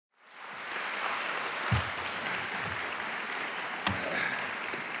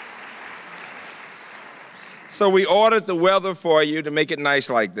So we ordered the weather for you to make it nice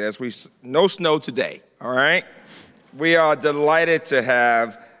like this. No snow today, all right? We are delighted to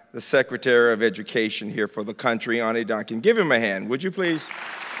have the Secretary of Education here for the country, Arne Duncan. Give him a hand, would you please?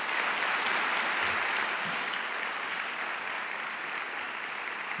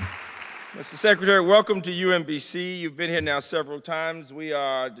 Mr. Secretary, welcome to UMBC. You've been here now several times. We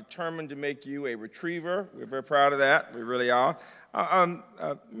are determined to make you a retriever. We're very proud of that. We really are.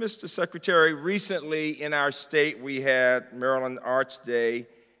 Mr. Secretary, recently in our state we had Maryland Arts Day,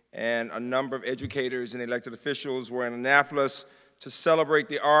 and a number of educators and elected officials were in Annapolis to celebrate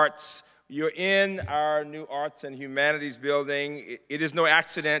the arts. You're in our new Arts and Humanities building. It is no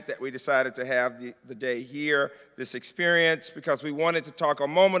accident that we decided to have the day here, this experience, because we wanted to talk a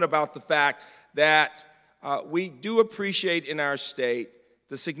moment about the fact that we do appreciate in our state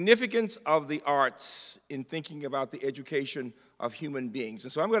the significance of the arts in thinking about the education of human beings.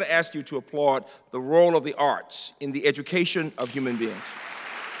 And so I'm going to ask you to applaud the role of the arts in the education of human beings.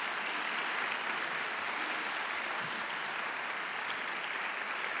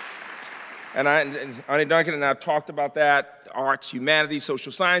 And Arne Duncan and I have talked about that, arts, humanities,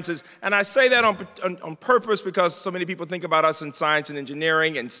 social sciences, and I say that on purpose because so many people think about us in science and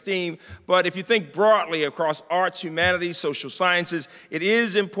engineering and STEAM, but if you think broadly across arts, humanities, social sciences, it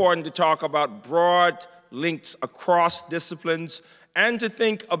is important to talk about broad links across disciplines and to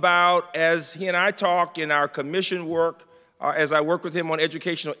think about, as he and I talk in our commission work, as I work with him on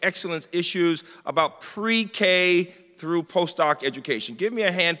educational excellence issues, about pre-K through postdoc education. Give me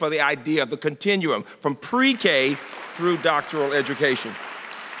a hand for the idea of the continuum from pre-K through doctoral education.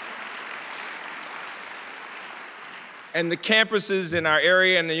 And the campuses in our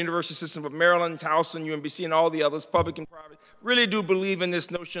area and the university system of Maryland, Towson, UMBC, and all the others, public and private, really do believe in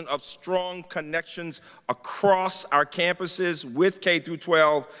this notion of strong connections across our campuses with K through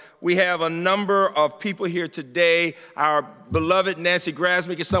 12. We have a number of people here today. Our beloved Nancy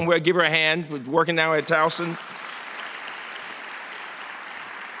Grasmick is somewhere. Give her a hand. We're working now at Towson.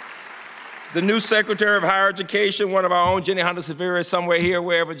 The new Secretary of Higher Education, one of our own, Jenny Hunter-Severe, is somewhere here,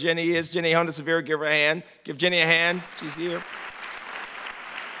 wherever Jenny is. Jenny Hunter-Severe, give her a hand. Give Jenny a hand. She's here.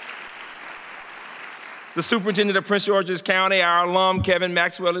 The Superintendent of Prince George's County, our alum, Kevin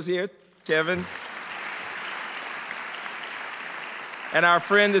Maxwell, is here. Kevin. And our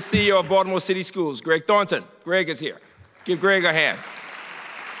friend, the CEO of Baltimore City Schools, Greg Thornton. Greg is here. Give Greg a hand.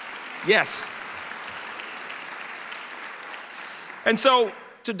 Yes. And so,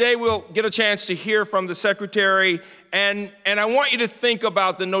 today we'll get a chance to hear from the Secretary, and I want you to think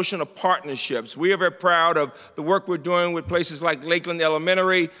about the notion of partnerships. We are very proud of the work we're doing with places like Lakeland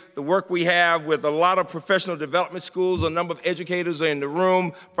Elementary, the work we have with a lot of professional development schools. A number of educators are in the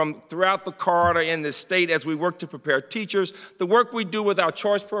room from throughout the corridor in this state as we work to prepare teachers. The work we do with our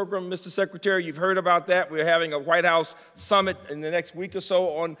choice program, Mr. Secretary, you've heard about that. We're having a White House summit in the next week or so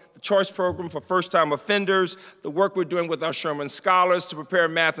on the choice program for first-time offenders. The work we're doing with our Sherman Scholars to prepare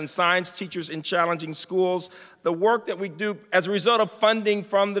math and science teachers in challenging schools. The work that we do as a result of funding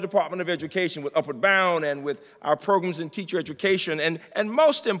from the Department of Education with Upward Bound and with our programs in teacher education, and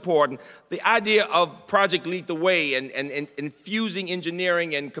most important, the idea of Project Lead the Way and infusing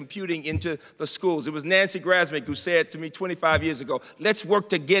engineering and computing into the schools. It was Nancy Grasmick who said to me 25 years ago, let's work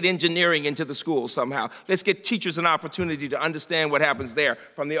to get engineering into the schools somehow. Let's get teachers an opportunity to understand what happens there,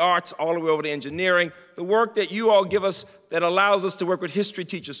 from the arts all the way over to engineering. The work that you all give us that allows us to work with history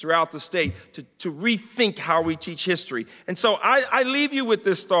teachers throughout the state to rethink how we teach history. And so I leave you with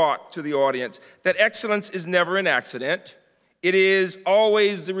this thought to the audience, that excellence is never an accident. It is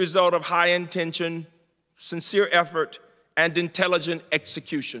always the result of high intention, sincere effort, and intelligent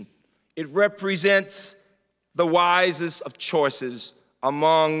execution. It represents the wisest of choices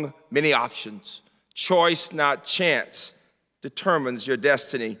among many options. Choice, not chance, determines your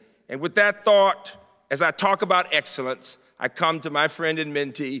destiny. And with that thought, as I talk about excellence, I come to my friend and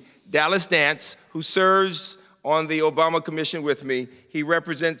mentee, Dallas Dance, who serves on the Obama Commission with me. He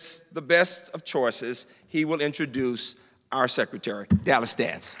represents the best of choices. He will introduce our Secretary, Dallas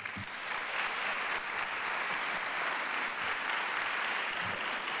Dance.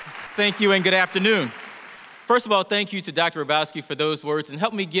 Thank you and good afternoon. First of all, thank you to Dr. Hrabowski for those words, and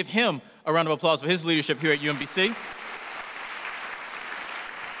help me give him a round of applause for his leadership here at UMBC.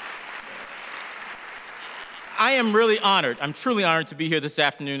 I am really honored, I'm truly honored to be here this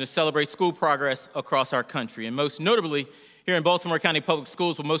afternoon to celebrate school progress across our country, and most notably here in Baltimore County Public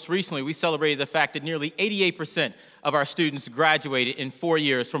Schools, where most recently we celebrated the fact that nearly 88% of our students graduated in 4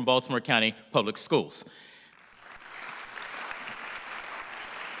 years from Baltimore County Public Schools.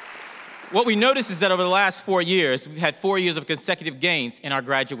 What we noticed is that over the last 4 years, we've had 4 years of consecutive gains in our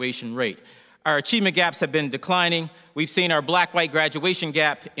graduation rate. Our achievement gaps have been declining. We've seen our black-white graduation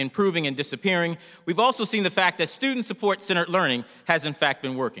gap improving and disappearing. We've also seen the fact that student support-centered learning has in fact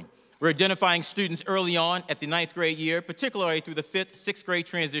been working. We're identifying students early on at the 9th grade year, particularly through the 5th, 6th grade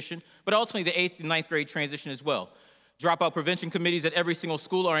transition, but ultimately the 8th and 9th grade transition as well. Dropout prevention committees at every single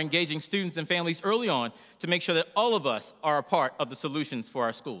school are engaging students and families early on to make sure that all of us are a part of the solutions for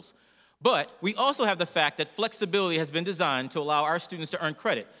our schools. But we also have the fact that flexibility has been designed to allow our students to earn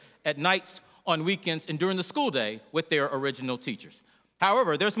credit at nights, on weekends, and during the school day with their original teachers.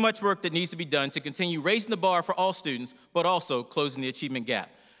 However, there's much work that needs to be done to continue raising the bar for all students, but also closing the achievement gap.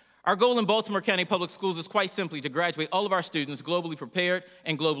 Our goal in Baltimore County Public Schools is quite simply to graduate all of our students globally prepared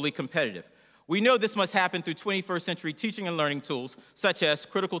and globally competitive. We know this must happen through 21st century teaching and learning tools such as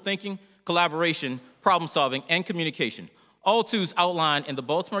critical thinking, collaboration, problem solving, and communication, all tools outlined in the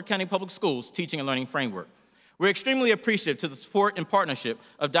Baltimore County Public Schools Teaching and Learning Framework. We're extremely appreciative to the support and partnership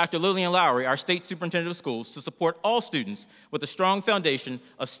of Dr. Lillian Lowry, our State Superintendent of Schools, to support all students with a strong foundation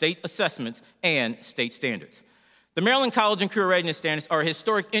of state assessments and state standards. The Maryland College and Career Readiness Standards are a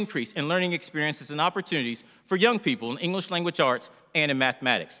historic increase in learning experiences and opportunities for young people in English language arts and in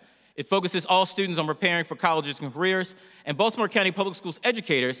mathematics. It focuses all students on preparing for colleges and careers, and Baltimore County Public Schools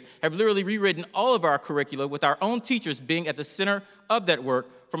educators have literally rewritten all of our curricula with our own teachers being at the center of that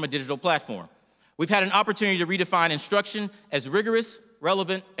work from a digital platform. We've had an opportunity to redefine instruction as rigorous,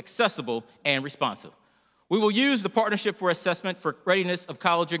 relevant, accessible, and responsive. We will use the Partnership for Assessment for Readiness of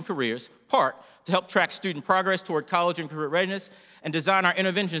College and Careers, PARC, to help track student progress toward college and career readiness and design our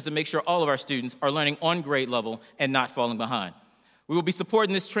interventions to make sure all of our students are learning on grade level and not falling behind. We will be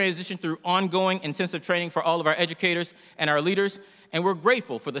supporting this transition through ongoing intensive training for all of our educators and our leaders, and we're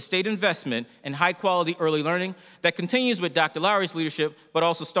grateful for the state investment in high-quality early learning that continues with Dr. Lowry's leadership, but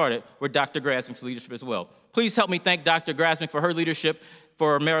also started with Dr. Grasmick's leadership as well. Please help me thank Dr. Grasmick for her leadership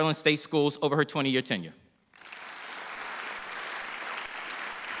for Maryland State Schools over her 20-year tenure.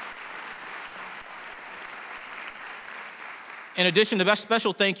 In addition, a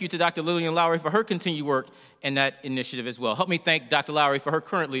special thank you to Dr. Lillian Lowry for her continued work in that initiative as well. Help me thank Dr. Lowry for her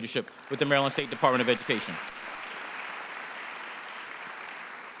current leadership with the Maryland State Department of Education.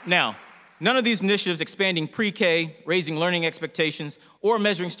 Now, none of these initiatives expanding pre-K, raising learning expectations, or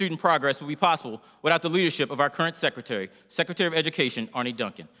measuring student progress would be possible without the leadership of our current Secretary, Secretary of Education, Arne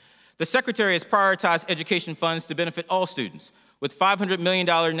Duncan. The Secretary has prioritized education funds to benefit all students, with $500 million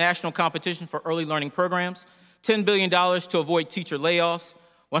national competition for early learning programs, $10 billion to avoid teacher layoffs,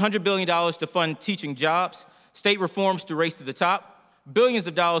 $100 billion to fund teaching jobs, state reforms to Race to the Top, billions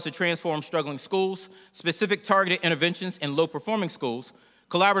of dollars to transform struggling schools, specific targeted interventions in low-performing schools,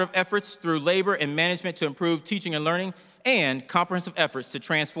 collaborative efforts through labor and management to improve teaching and learning, and comprehensive efforts to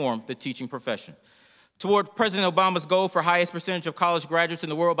transform the teaching profession. Toward President Obama's goal for highest percentage of college graduates in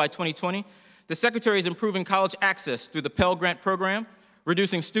the world by 2020, the Secretary is improving college access through the Pell Grant program,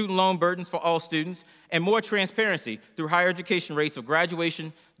 reducing student loan burdens for all students, and more transparency through higher education rates of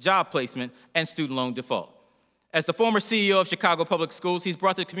graduation, job placement, and student loan default. As the former CEO of Chicago Public Schools, he's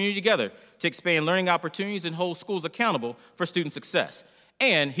brought the community together to expand learning opportunities and hold schools accountable for student success.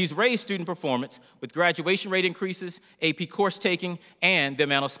 And he's raised student performance with graduation rate increases, AP course taking, and the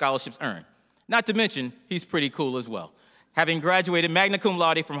amount of scholarships earned. Not to mention, he's pretty cool as well, having graduated magna cum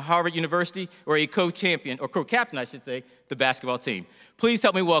laude from Harvard University, where he co-champion, or co-captain, I should say, the basketball team. Please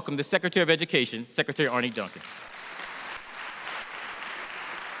help me welcome the Secretary of Education, Secretary Arne Duncan.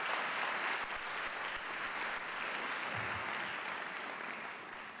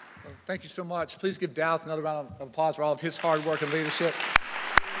 Well, thank you so much. Please give Dallas another round of applause for all of his hard work and leadership.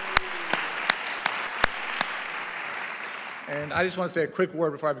 And I just want to say a quick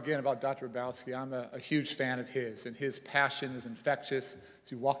word before I begin about Dr. Hrabowski. I'm a huge fan of his, and his passion is infectious.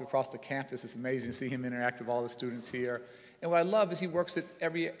 As you walk across the campus, it's amazing to see him interact with all the students here. And what I love is he works at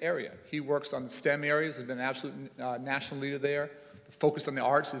every area. He works on the STEM areas, has been an absolute national leader there. The focus on the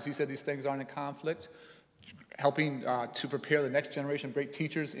arts, as he said, these things aren't in conflict. Helping to prepare the next generation of great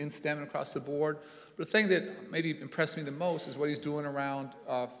teachers in STEM and across the board. But the thing that maybe impressed me the most is what he's doing around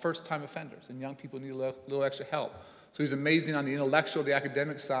first-time offenders, and young people need a little extra help. So he's amazing on the intellectual, the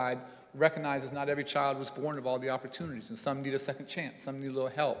academic side, recognizes not every child was born with all the opportunities, and some need a second chance, some need a little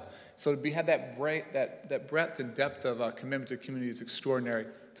help. So to have that breadth and depth of commitment to the community is extraordinary.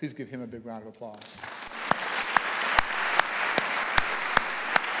 Please give him a big round of applause.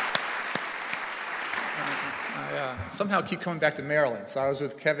 I somehow keep coming back to Maryland. So I was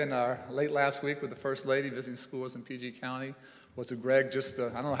with Kevin late last week with the First Lady visiting schools in PG County. Was with Greg just, I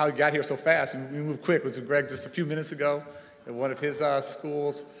don't know how he got here so fast. We moved quick. Was with Greg just a few minutes ago at one of his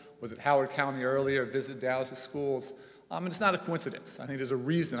schools. Was at Howard County earlier, visited Dallas' schools. And it's not a coincidence. I think there's a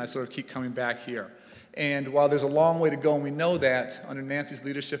reason I sort of keep coming back here. And while there's a long way to go, and we know that under Nancy's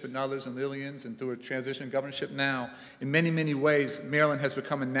leadership and others, and Lillian's, and through a transition in governorship now, in many, many ways, Maryland has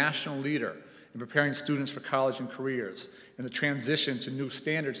become a national leader in preparing students for college and careers. And the transition to new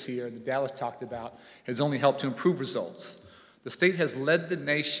standards here that Dallas talked about has only helped to improve results. The state has led the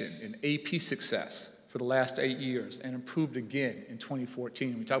nation in AP success for the last 8 years and improved again in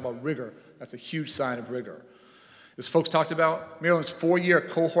 2014. When we talk about rigor, that's a huge sign of rigor. As folks talked about, Maryland's 4-year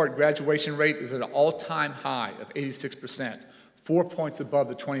cohort graduation rate is at an all-time high of 86%, 4 points above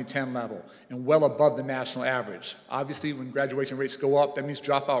the 2010 level, and well above the national average. Obviously, when graduation rates go up, that means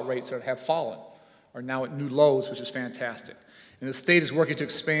dropout rates that have fallen are now at new lows, which is fantastic. And the state is working to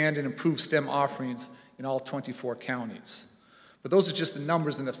expand and improve STEM offerings in all 24 counties. But those are just the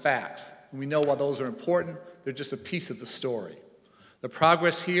numbers and the facts. And we know while those are important, they're just a piece of the story. The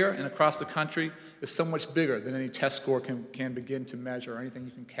progress here and across the country is so much bigger than any test score can begin to measure or anything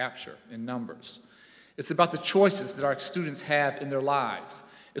you can capture in numbers. It's about the choices that our students have in their lives.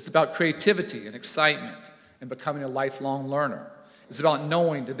 It's about creativity and excitement and becoming a lifelong learner. It's about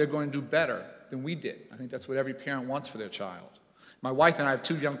knowing that they're going to do better than we did. I think that's what every parent wants for their child. My wife and I have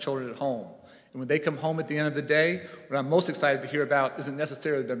 2 young children at home. And when they come home at the end of the day, what I'm most excited to hear about isn't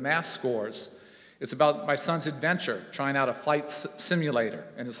necessarily their math scores. It's about my son's adventure trying out a flight simulator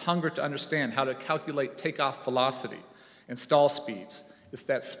and his hunger to understand how to calculate takeoff velocity and stall speeds. It's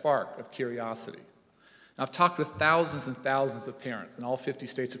that spark of curiosity. Now, I've talked with thousands and thousands of parents in all 50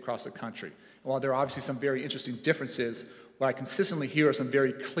 states across the country. And while there are obviously some very interesting differences, what I consistently hear are some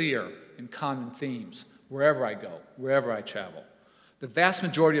very clear and common themes wherever I go, wherever I travel. The vast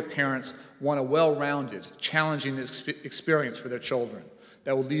majority of parents want a well-rounded, challenging experience for their children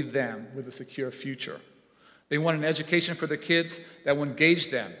that will leave them with a secure future. They want an education for their kids that will engage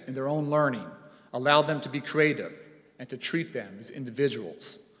them in their own learning, allow them to be creative, and to treat them as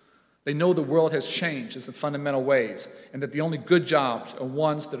individuals. They know the world has changed in some fundamental ways, and that the only good jobs are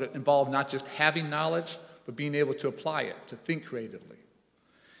ones that involve not just having knowledge, but being able to apply it, to think creatively.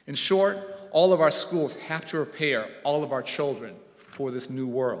 In short, all of our schools have to prepare all of our children for this new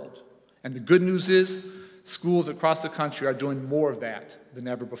world. And the good news is, schools across the country are doing more of that than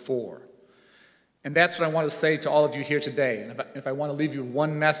ever before. And that's what I want to say to all of you here today. And if I want to leave you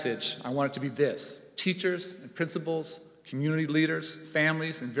one message, I want it to be this. Teachers and principals, community leaders,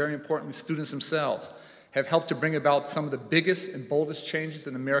 families, and very importantly, students themselves have helped to bring about some of the biggest and boldest changes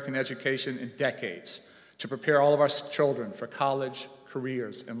in American education in decades to prepare all of our children for college,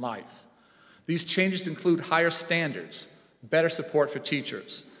 careers, and life. These changes include higher standards, better support for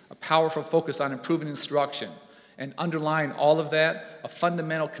teachers, a powerful focus on improving instruction, and underlying all of that, a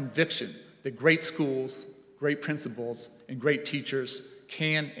fundamental conviction that great schools, great principals, and great teachers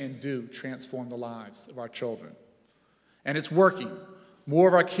can and do transform the lives of our children. And it's working. More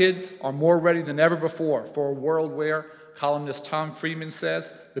of our kids are more ready than ever before for a world where, columnist Tom Friedman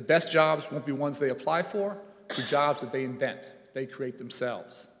says, the best jobs won't be ones they apply for, but jobs that they invent, they create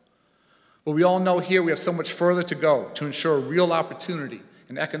themselves. But we all know here we have so much further to go to ensure real opportunity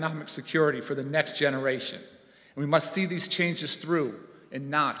and economic security for the next generation. And we must see these changes through and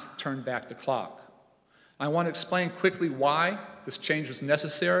not turn back the clock. I want to explain quickly why this change was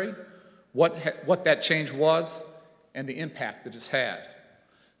necessary, what that change was, and the impact that it's had.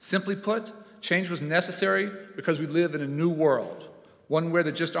 Simply put, change was necessary because we live in a new world, one where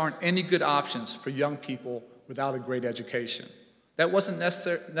there just aren't any good options for young people without a great education. That wasn't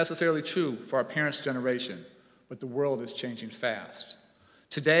necessarily true for our parents' generation, but the world is changing fast.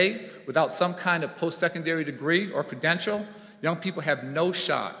 Today, without some kind of post-secondary degree or credential, young people have no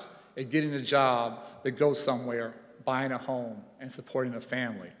shot at getting a job that goes somewhere, buying a home, and supporting a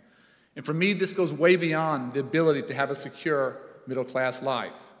family. And for me, this goes way beyond the ability to have a secure middle-class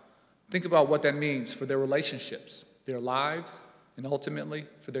life. Think about what that means for their relationships, their lives, and ultimately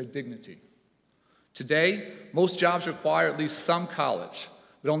for their dignity. Today, most jobs require at least some college,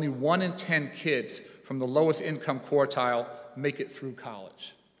 but only 1 in 10 kids from the lowest income quartile make it through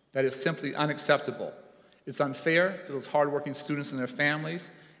college. That is simply unacceptable. It's unfair to those hardworking students and their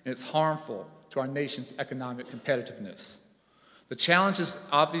families, and it's harmful to our nation's economic competitiveness. The challenge is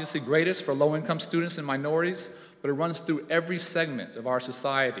obviously greatest for low-income students and minorities, but it runs through every segment of our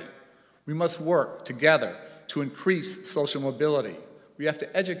society. We must work together to increase social mobility. We have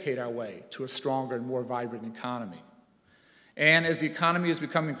to educate our way to a stronger and more vibrant economy. And as the economy has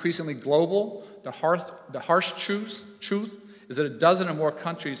become increasingly global, the harsh truth is that a dozen or more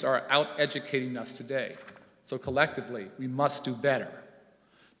countries are out-educating us today. So collectively, we must do better.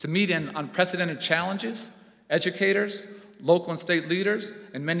 To meet unprecedented challenges, educators, local and state leaders,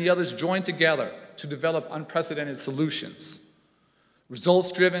 and many others joined together to develop unprecedented solutions.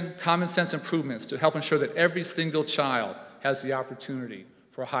 Results-driven, common-sense improvements to help ensure that every single child has the opportunity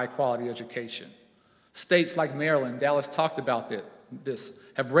for a high-quality education. States like Maryland, Dallas talked about this,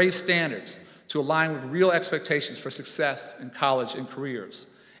 have raised standards to align with real expectations for success in college and careers,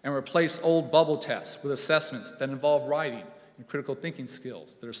 and replace old bubble tests with assessments that involve writing and critical thinking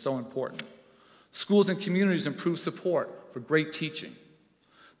skills that are so important. Schools and communities improve support for great teaching.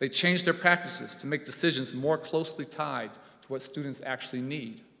 They change their practices to make decisions more closely tied to what students actually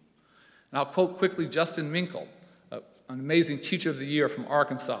need. And I'll quote quickly Justin Minkle, an amazing teacher of the year from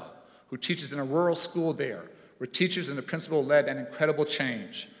Arkansas, who teaches in a rural school there, where teachers and the principal led an incredible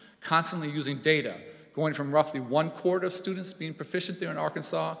change, constantly using data, going from roughly 1/4 of students being proficient there in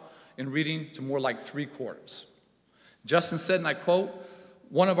Arkansas in reading to more like 3/4. Justin said, and I quote,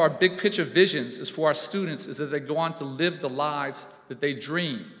 "One of our big picture visions is for our students is that they go on to live the lives that they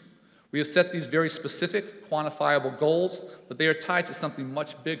dream. We have set these very specific, quantifiable goals, but they are tied to something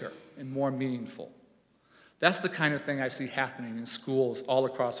much bigger and more meaningful." That's the kind of thing I see happening in schools all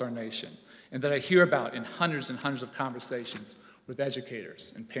across our nation, and that I hear about in hundreds and hundreds of conversations with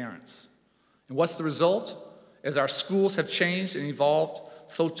educators and parents. And what's the result? As our schools have changed and evolved,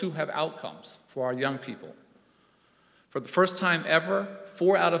 so too have outcomes for our young people. For the first time ever,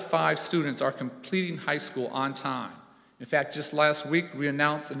 4 out of 5 students are completing high school on time. In fact, just last week, we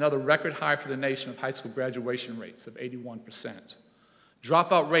announced another record high for the nation of high school graduation rates of 81%.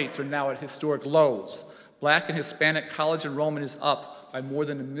 Dropout rates are now at historic lows. Black and Hispanic college enrollment is up by more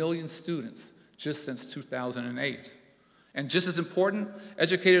than 1 million students just since 2008. And just as important,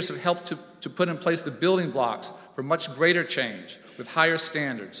 educators have helped to put in place the building blocks for much greater change with higher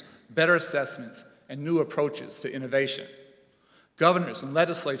standards, better assessments, and new approaches to innovation. Governors and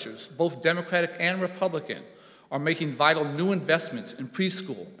legislatures, both Democratic and Republican, are making vital new investments in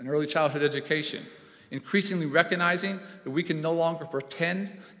preschool and early childhood education, increasingly recognizing that we can no longer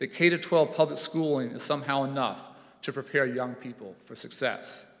pretend that K-12 public schooling is somehow enough to prepare young people for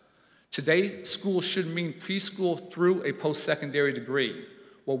success. Today, school should mean preschool through a post-secondary degree.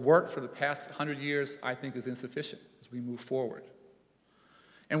 What worked for the past 100 years, I think, is insufficient as we move forward.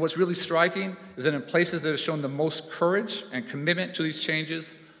 And what's really striking is that in places that have shown the most courage and commitment to these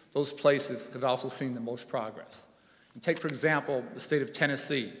changes, those places have also seen the most progress. And take, for example, the state of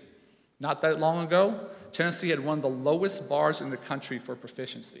Tennessee. Not that long ago, Tennessee had one of the lowest bars in the country for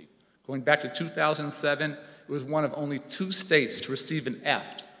proficiency. Going back to 2007, it was one of only 2 states to receive an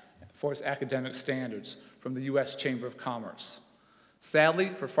F for its academic standards from the U.S. Chamber of Commerce. Sadly,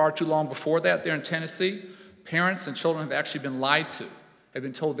 for far too long before that there in Tennessee, parents and children have actually been lied to, have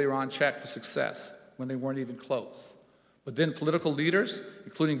been told they were on track for success when they weren't even close. But then political leaders,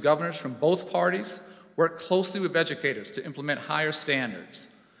 including governors from both parties, worked closely with educators to implement higher standards.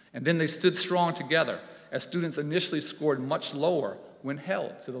 And then they stood strong together as students initially scored much lower when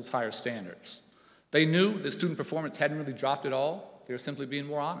held to those higher standards. They knew that student performance hadn't really dropped at all. They were simply being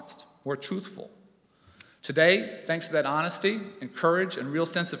more honest, more truthful. Today, thanks to that honesty and courage and real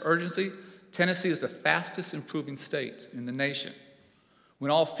sense of urgency, Tennessee is the fastest improving state in the nation. When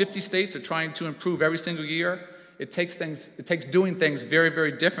all 50 states are trying to improve every single year, it takes doing things very,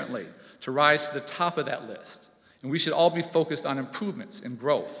 very differently to rise to the top of that list. And we should all be focused on improvements and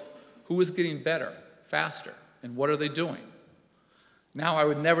growth. Who is getting better, faster, and what are they doing? Now, I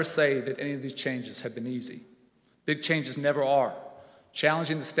would never say that any of these changes have been easy. Big changes never are.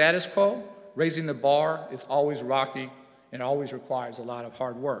 Challenging the status quo, raising the bar is always rocky and always requires a lot of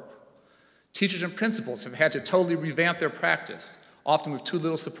hard work. Teachers and principals have had to totally revamp their practice, often with too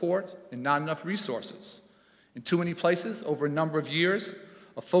little support and not enough resources. In too many places, over a number of years,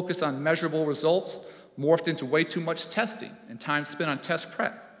 a focus on measurable results morphed into way too much testing and time spent on test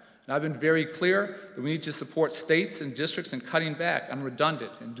prep. And I've been very clear that we need to support states and districts in cutting back on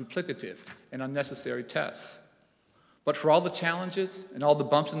redundant and duplicative and unnecessary tests. But for all the challenges and all the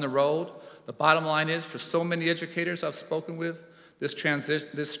bumps in the road, the bottom line is, for so many educators I've spoken with, this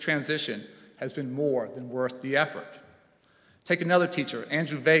transition has been more than worth the effort. Take another teacher,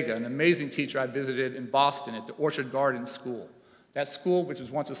 Andrew Vega, an amazing teacher I visited in Boston at the Orchard Gardens School. That school, which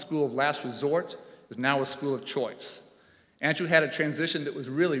was once a school of last resort, is now a school of choice. Andrew had a transition that was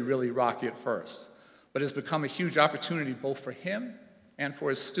really, really rocky at first, but has become a huge opportunity both for him and for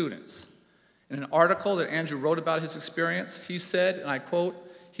his students. In an article that Andrew wrote about his experience, he said, and I quote,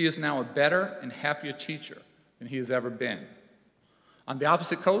 "He is now a better and happier teacher than he has ever been." On the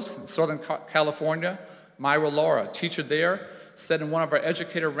opposite coast, in Southern California, Myra Laura, a teacher there, said in one of our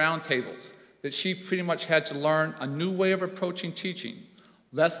educator roundtables that she pretty much had to learn a new way of approaching teaching,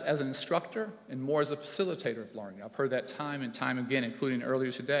 less as an instructor and more as a facilitator of learning. I've heard that time and time again, including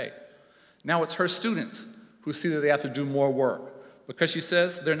earlier today. Now it's her students who see that they have to do more work because she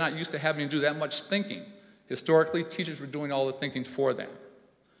says they're not used to having to do that much thinking. Historically, teachers were doing all the thinking for them.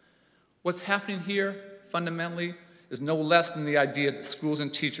 What's happening here, fundamentally, is no less than the idea that schools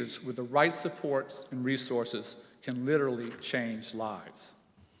and teachers with the right supports and resources can literally change lives.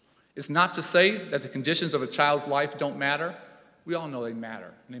 It's not to say that the conditions of a child's life don't matter. We all know they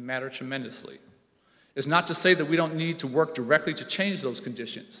matter, and they matter tremendously. It's not to say that we don't need to work directly to change those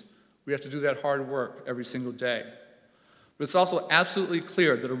conditions. We have to do that hard work every single day. But it's also absolutely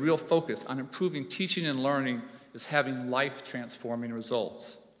clear that a real focus on improving teaching and learning is having life-transforming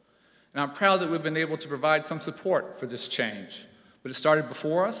results. And I'm proud that we've been able to provide some support for this change. But it started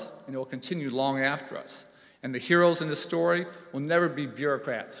before us, and it will continue long after us. And the heroes in this story will never be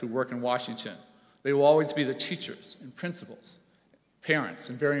bureaucrats who work in Washington. They will always be the teachers and principals, parents,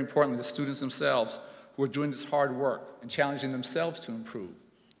 and very importantly, the students themselves who are doing this hard work and challenging themselves to improve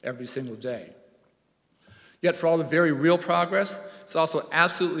every single day. Yet for all the very real progress, it's also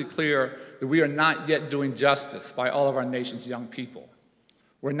absolutely clear that we are not yet doing justice by all of our nation's young people.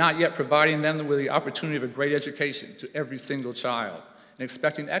 We're not yet providing them with the opportunity of a great education to every single child and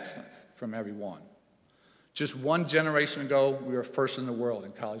expecting excellence from everyone. Just one generation ago, we were first in the world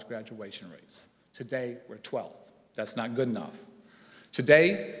in college graduation rates. Today, we're 12th. That's not good enough.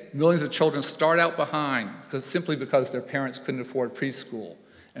 Today, millions of children start out behind simply because their parents couldn't afford preschool.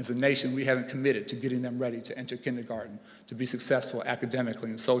 As a nation, we haven't committed to getting them ready to enter kindergarten to be successful academically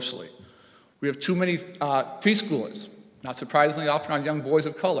and socially. We have too many preschoolers, not surprisingly often on young boys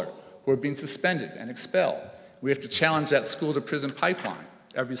of color, who are being suspended and expelled. We have to challenge that school-to-prison pipeline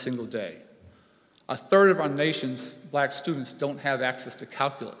every single day. A third of our nation's black students don't have access to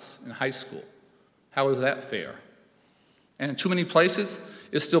calculus in high school. How is that fair? And in too many places,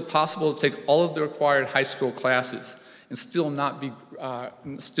 it's still possible to take all of the required high school classes and still not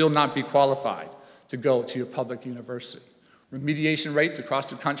be qualified to go to your public university. Remediation rates across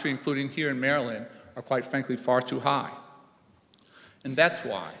the country, including here in Maryland, are quite frankly far too high. And that's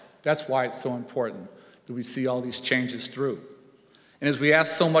why it's so important that we see all these changes through. And as we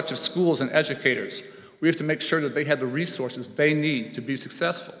ask so much of schools and educators, we have to make sure that they have the resources they need to be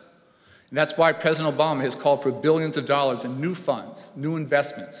successful. And that's why President Obama has called for billions of dollars in new funds, new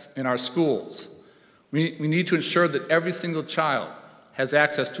investments in our schools. We need to ensure that every single child has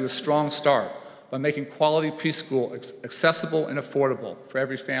access to a strong start by making quality preschool accessible and affordable for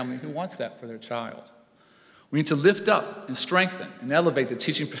every family who wants that for their child. We need to lift up and strengthen and elevate the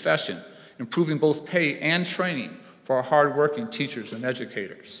teaching profession, improving both pay and training for our hardworking teachers and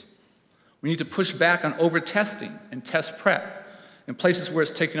educators. We need to push back on over-testing and test prep in places where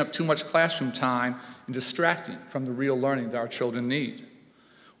it's taking up too much classroom time and distracting from the real learning that our children need.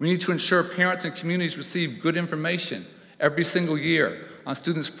 We need to ensure parents and communities receive good information every single year on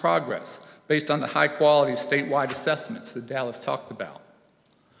students' progress based on the high-quality statewide assessments that Dallas talked about.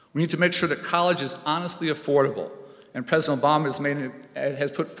 We need to make sure that college is honestly affordable, and President Obama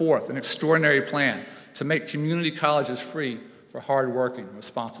has put forth an extraordinary plan to make community colleges free for hard-working,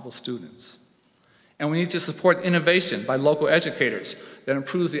 responsible students. And we need to support innovation by local educators that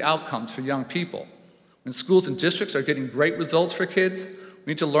improves the outcomes for young people. When schools and districts are getting great results for kids,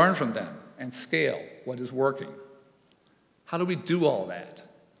 we need to learn from them and scale what is working. How do we do all that?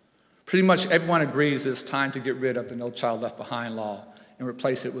 Pretty much everyone agrees it's time to get rid of the No Child Left Behind law and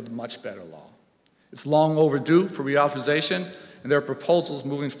replace it with a much better law. It's long overdue for reauthorization, and there are proposals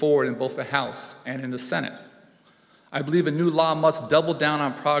moving forward in both the House and in the Senate. I believe a new law must double down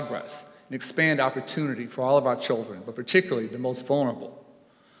on progress and expand opportunity for all of our children, but particularly the most vulnerable.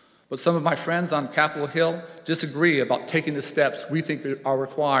 But some of my friends on Capitol Hill disagree about taking the steps we think are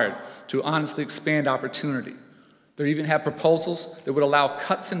required to honestly expand opportunity. They even have proposals that would allow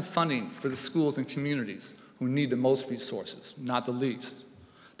cuts in funding for the schools and communities who need the most resources, not the least.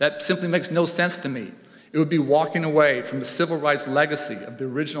 That simply makes no sense to me. It would be walking away from the civil rights legacy of the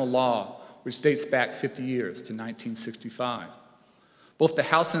original law, which dates back 50 years to 1965. Both the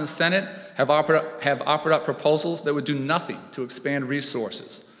House and the Senate have offered up proposals that would do nothing to expand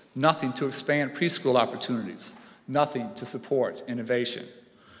resources, nothing to expand preschool opportunities, nothing to support innovation.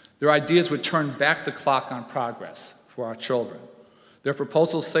 Their ideas would turn back the clock on progress for our children. Their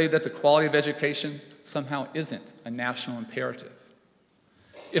proposals say that the quality of education somehow isn't a national imperative.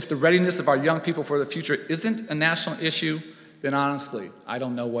 If the readiness of our young people for the future isn't a national issue, then honestly, I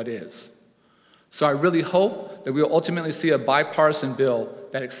don't know what is. So I really hope that we will ultimately see a bipartisan bill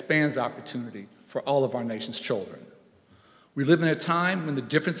that expands opportunity for all of our nation's children. We live in a time when the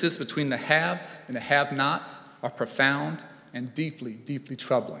differences between the haves and the have-nots are profound and deeply, deeply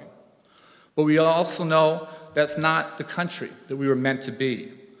troubling. But we also know that's not the country that we were meant to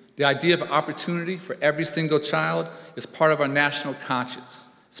be. The idea of opportunity for every single child is part of our national conscience.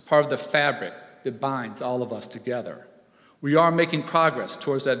 It's part of the fabric that binds all of us together. We are making progress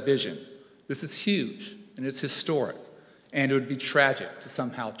towards that vision. This is huge, and it's historic, and it would be tragic to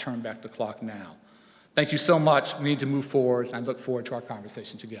somehow turn back the clock now. Thank you so much. We need to move forward, and I look forward to our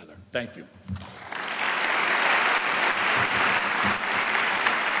conversation together. Thank you.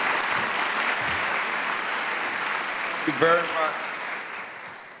 Thank you very much.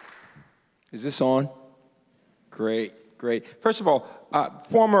 Is this on? Great, great. First of all,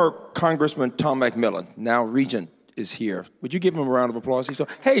 former Congressman Tom McMillan, now Regent, is here. Would you give him a round of applause?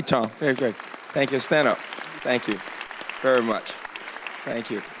 Hey, Tom. Very great. Thank you. Stand up. Thank you very much. Thank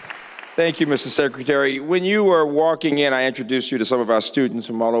you. Thank you, Mr. Secretary. When you were walking in, I introduced you to some of our students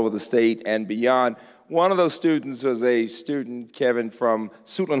from all over the state and beyond. One of those students was a student, Kevin, from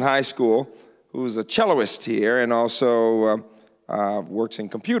Suitland High School, who's a celloist here and also works in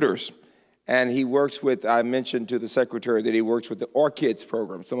computers. And he works with, I mentioned to the Secretary that he works with the Orchids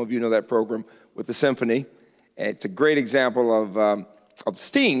program. Some of you know that program with the symphony. It's a great example of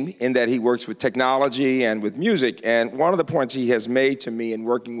STEAM in that he works with technology and with music. And one of the points he has made to me in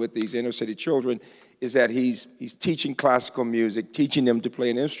working with these inner city children is that he's teaching classical music, teaching them to play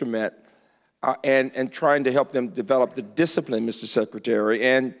an instrument, and trying to help them develop the discipline, Mr. Secretary.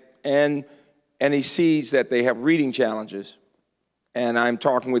 And he sees that they have reading challenges. And I'm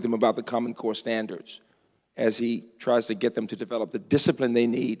talking with him about the Common Core standards as he tries to get them to develop the discipline they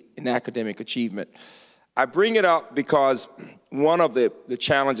need in academic achievement. I bring it up because one of the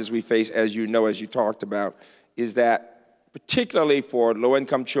challenges we face, as you know, as you talked about, is that particularly for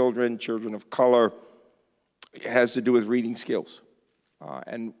low-income children, children of color, it has to do with reading skills.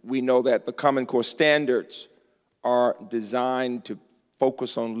 And we know that the Common Core standards are designed to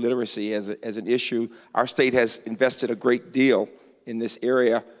focus on literacy as an issue. Our state has invested a great deal in this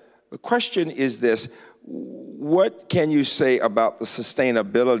area. The question is this: what can you say about the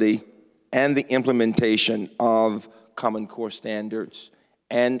sustainability and the implementation of Common Core standards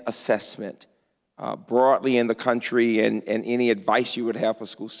and assessment broadly in the country, and any advice you would have for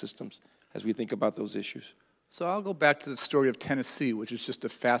school systems as we think about those issues? So I'll go back to the story of Tennessee, which is just a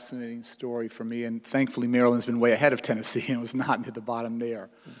fascinating story for me, and thankfully Maryland's been way ahead of Tennessee and was not at the bottom there.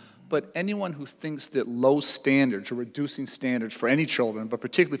 But anyone who thinks that low standards or reducing standards for any children, but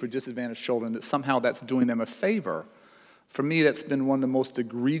particularly for disadvantaged children, that somehow that's doing them a favor, for me that's been one of the most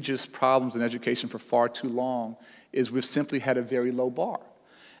egregious problems in education for far too long, is we've simply had a very low bar.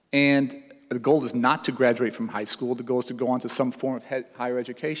 And the goal is not to graduate from high school, the goal is to go on to some form of higher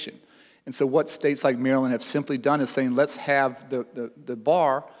education. And so what states like Maryland have simply done is saying, let's have the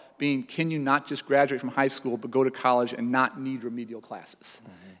bar being, can you not just graduate from high school, but go to college and not need remedial classes?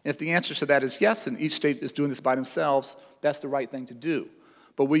 Mm-hmm. And if the answer to that is yes, and each state is doing this by themselves, that's the right thing to do.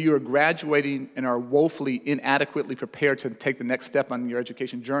 But where you are graduating and are woefully inadequately prepared to take the next step on your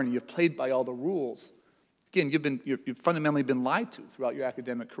education journey, you've played by all the rules. Again, you've fundamentally been lied to throughout your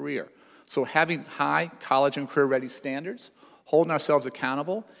academic career. So having high college and career-ready standards, holding ourselves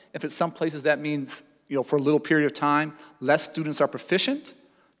accountable. If at some places that means, for a little period of time, less students are proficient,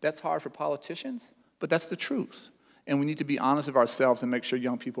 that's hard for politicians, but that's the truth. And we need to be honest with ourselves and make sure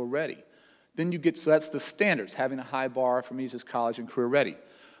young people are ready. Then so that's the standards. Having a high bar for me is just college and career ready.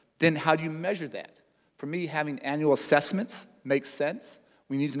 Then how do you measure that? For me, having annual assessments makes sense.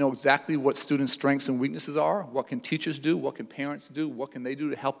 We need to know exactly what students' strengths and weaknesses are. What can teachers do? What can parents do? What can they do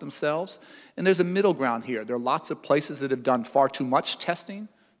to help themselves? And there's a middle ground here. There are lots of places that have done far too much testing,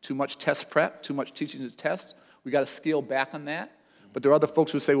 too much test prep, too much teaching to test. We got to scale back on that. But there are other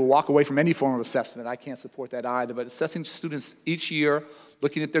folks who say, well, walk away from any form of assessment. I can't support that either. But assessing students each year,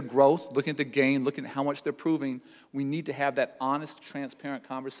 looking at their growth, looking at the gain, looking at how much they're proving, we need to have that honest, transparent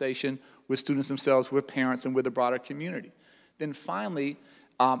conversation with students themselves, with parents, and with the broader community. Then finally,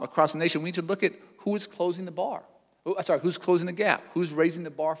 across the nation, we need to look at who is closing the bar. Who's closing the gap? Who's raising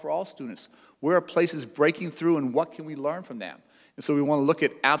the bar for all students? Where are places breaking through, and what can we learn from them? And so we want to look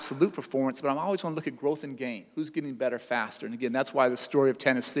at absolute performance, but I always want to look at growth and gain. Who's getting better faster? And again, that's why the story of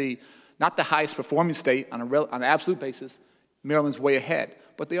Tennessee, not the highest performing state on an absolute basis, Maryland's way ahead,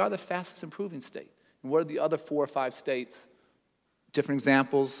 but they are the fastest improving state. And what are the other 4 or 5 states? Different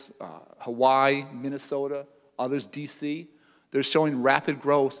examples, Hawaii, Minnesota, others, DC. They're showing rapid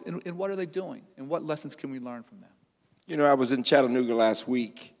growth. And what are they doing? And what lessons can we learn from them? I was in Chattanooga last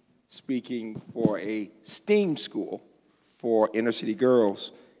week speaking for a STEAM school for inner city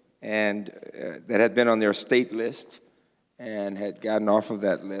girls, and that had been on their state list and had gotten off of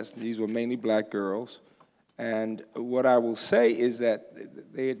that list. These were mainly black girls, And what I will say is that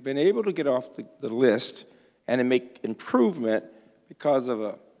they had been able to get off the list and to make improvement because of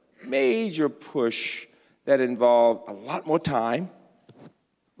a major push that involved a lot more time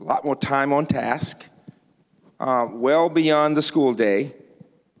on task, well beyond the school day,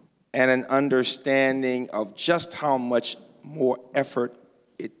 and an understanding of just how much more effort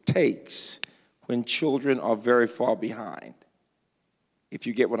it takes when children are very far behind, if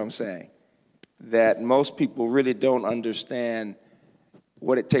you get what I'm saying. That most people really don't understand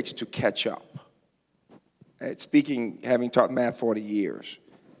what it takes to catch up. Speaking, having taught math 40 years,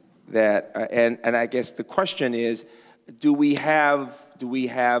 that, and I guess the question is, do we have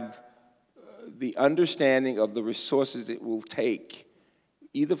the understanding of the resources it will take,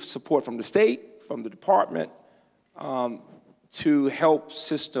 either support from the state, from the department, to help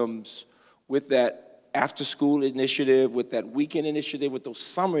systems with that after-school initiative, with that weekend initiative, with those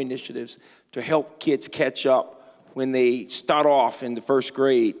summer initiatives to help kids catch up when they start off in the first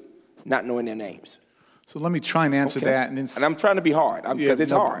grade not knowing their names? So let me try and answer that. And I'm trying to be hard, because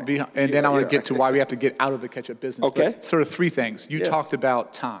it's hard. And then I want to get to why we have to get out of the catch-up business. Okay. But sort of three things. You talked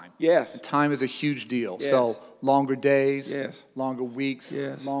about time. Yes. And time is a huge deal. Yes. So longer days, yes, longer weeks,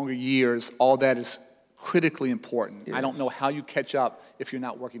 yes, longer years, all that is critically important. Yes. I don't know how you catch up if you're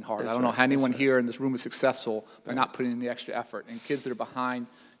not working hard. That's I don't know right. how anyone That's right. here in this room is successful by not putting in the extra effort. And kids that are behind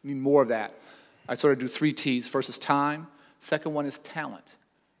need more of that. I sort of do 3 T's. First is time. Second one is talent.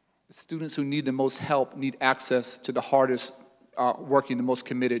 The students who need the most help need access to the hardest working, the most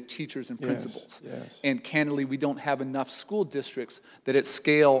committed teachers and principals. Yes, yes. And candidly, we don't have enough school districts that at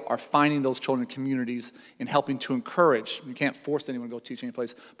scale are finding those children in communities and helping to encourage. You can't force anyone to go teach any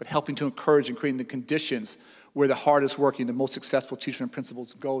place, but helping to encourage and creating the conditions where the hardest working, the most successful teachers and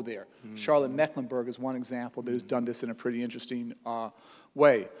principals go there. Charlotte Mecklenburg is one example that has done this in a pretty interesting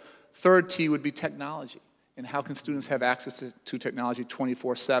way. Third T would be technology. And how can students have access to technology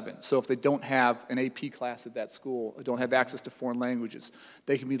 24/7? So if they don't have an AP class at that school, or don't have access to foreign languages,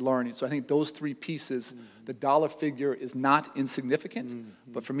 they can be learning. So I think those 3 pieces, the dollar figure is not insignificant,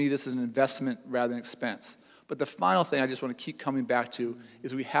 but for me this is an investment rather than expense. But the final thing I just want to keep coming back to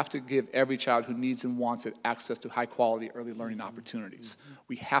is we have to give every child who needs and wants it access to high-quality early learning opportunities.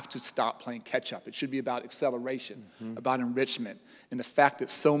 We have to stop playing catch-up. It should be about acceleration, about enrichment, and the fact that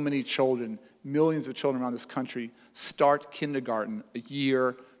so many children, millions of children around this country, start kindergarten a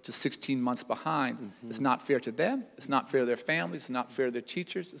year to 16 months behind. It's not fair to them. It's not fair to their families. It's not fair to their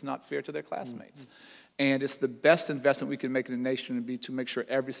teachers. It's not fair to their classmates. And it's the best investment we can make in a nation would be to make sure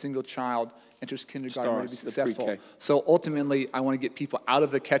every single child enters kindergarten ready to be successful. So ultimately, I want to get people out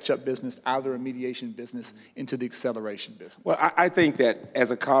of the catch-up business, out of the remediation business, into the acceleration business. Well, I think that as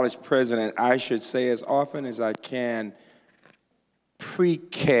a college president, I should say as often as I can,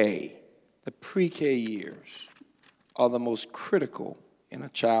 pre-K, the pre-K years are the most critical in a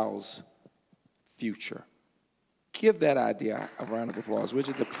child's future. Give that idea a round of applause, which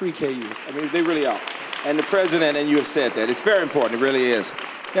is the pre-K years. I mean, they really are. And the president and you have said that. It's very important. It really is.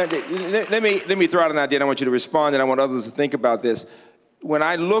 Now, let me throw out an idea, and I want you to respond, and I want others to think about this. When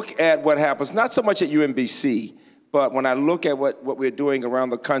I look at what happens, not so much at UMBC, but when I look at what we're doing around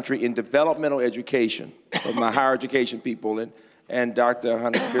the country in developmental education, for my higher education people, and Dr.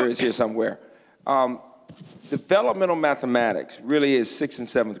 Hunter Spear is here somewhere, developmental mathematics really is 6th and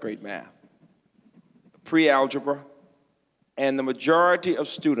 7th grade math, pre-algebra, and the majority of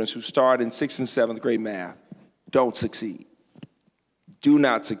students who start in 6th and 7th grade math don't succeed, do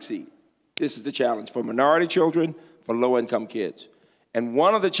not succeed. This is the challenge for minority children, for low-income kids. And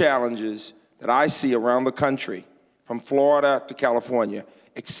one of the challenges that I see around the country, from Florida to California,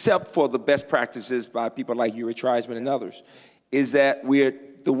 except for the best practices by people like Yuri Treisman and others, is that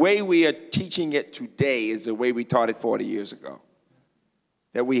the way we are teaching it today is the way we taught it 40 years ago.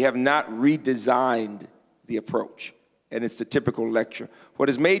 That we have not redesigned the approach. And it's the typical lecture. What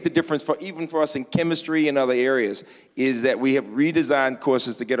has made the difference, even for us in chemistry and other areas, is that we have redesigned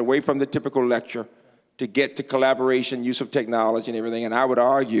courses to get away from the typical lecture, to get to collaboration, use of technology and everything. And I would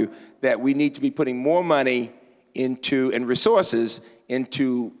argue that we need to be putting more money into, and resources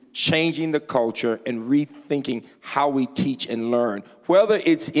into, changing the culture and rethinking how we teach and learn, whether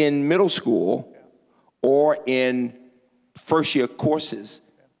it's in middle school or in first-year courses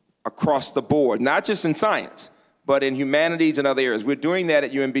across the board, not just in science, but in humanities and other areas. We're doing that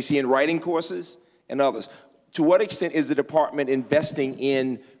at UMBC in writing courses and others. To what extent is the department investing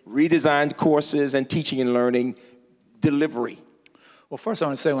in redesigned courses and teaching and learning delivery? Well, first I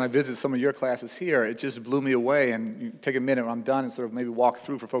want to say when I visited some of your classes here, it just blew me away, and you take a minute when I'm done and sort of maybe walk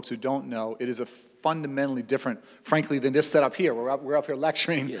through for folks who don't know. It is a fundamentally different, frankly, than this setup here. We're up here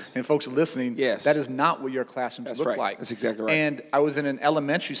lecturing and folks are listening. That is not what your classrooms look like. That's exactly right. And I was in an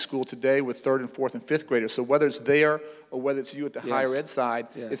elementary school today with 3rd and 4th and 5th graders, so whether it's there or whether it's you at the higher ed side,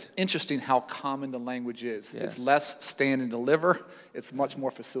 it's interesting how common the language is. It's less stand and deliver, it's much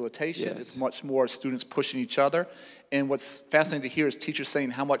more facilitation, it's much more students pushing each other. And what's fascinating to hear is teachers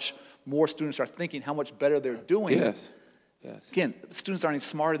saying how much more students are thinking, how much better they're doing. Again, students aren't any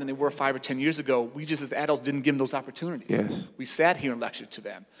smarter than they were 5 or 10 years ago. We just as adults didn't give them those opportunities. We sat here and lectured to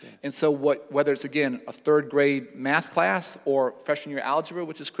them. And so whether it's, again, a 3rd grade math class or freshman year algebra,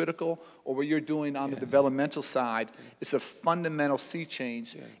 which is critical, or what you're doing on the developmental side, it's a fundamental sea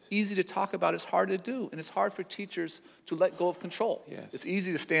change. Easy to talk about, it's hard to do. And it's hard for teachers to let go of control. It's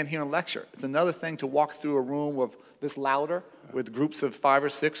easy to stand here and lecture. It's another thing to walk through a room of this louder with groups of 5 or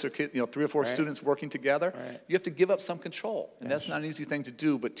 6 or 3 or 4 students working together. You have to give up some control. And that's not an easy thing to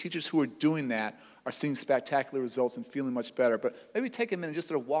do, but teachers who are doing that are seeing spectacular results and feeling much better. But maybe take a minute and just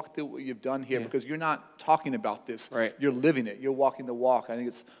sort of walk through what you've done here, because you're not talking about this. You're living it. You're walking the walk. I think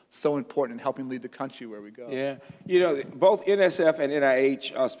it's so important in helping lead the country where we go. You know, both NSF and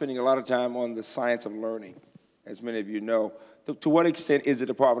NIH are spending a lot of time on the science of learning, as many of you know. To what extent is the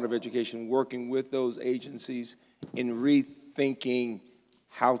Department of Education working with those agencies in rethinking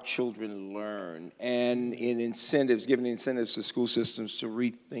how children learn, and in incentives, giving incentives to school systems to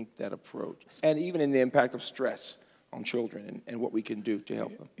rethink that approach, and even in the impact of stress on children and what we can do to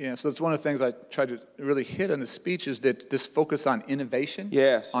help them? So it's one of the things I tried to really hit in the speech is that this focus on innovation,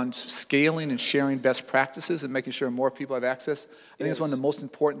 on scaling and sharing best practices and making sure more people have access. I think it's one of the most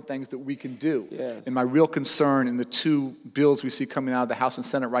important things that we can do. And my real concern in the 2 bills we see coming out of the House and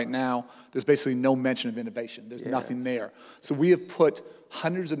Senate right now, there's basically no mention of innovation. There's nothing there. So we have put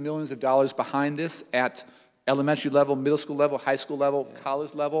hundreds of millions of dollars behind this at elementary level, middle school level, high school level,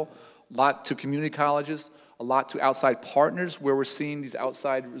 college level, a lot to community colleges, a lot to outside partners where we're seeing these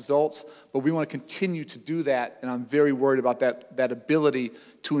outside results, but we want to continue to do that, and I'm very worried about that ability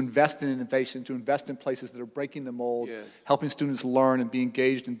to invest in innovation, to invest in places that are breaking the mold, helping students learn and be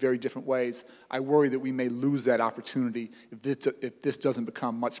engaged in very different ways. I worry that we may lose that opportunity if this doesn't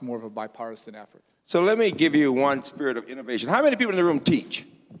become much more of a bipartisan effort. So let me give you one spirit of innovation. How many people in the room teach?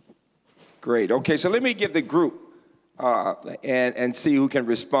 Great. Okay, so let me give the group and see who can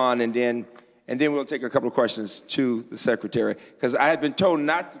respond, and then we'll take a couple of questions to the secretary, because I had been told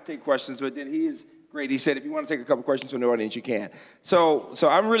not to take questions, but then he is great. He said if you want to take a couple of questions from the audience, you can. So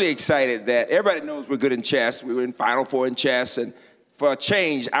I'm really excited that everybody knows we're good in chess. We were in Final Four in chess, and for a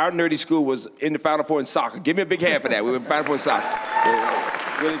change, our nerdy school was in the Final Four in soccer. Give me a big hand for that. We were in Final Four in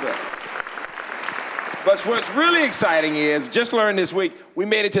soccer. Really good. But what's really exciting is, just learned this week, we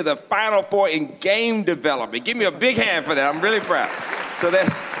made it to the Final Four in game development. Give me a big hand for that. I'm really proud.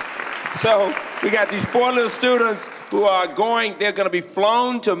 So we got these 4 little students who are they're going to be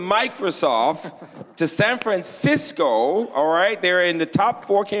flown to Microsoft, to San Francisco, all right? They're in the top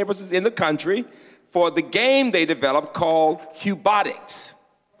 4 campuses in the country for the game they developed called Hubotics.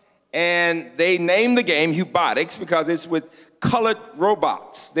 And they named the game Hubotics because it's with colored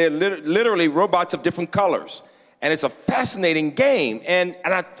robots. They're literally robots of different colors. And it's a fascinating game. And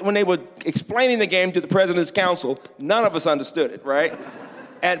when they were explaining the game to the President's Council, none of us understood it, right?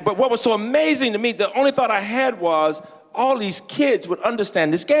 But what was so amazing to me, the only thought I had was all these kids would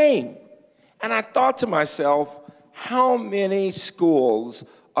understand this game. And I thought to myself, how many schools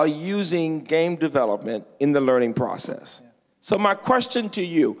are using game development in the learning process? So my question to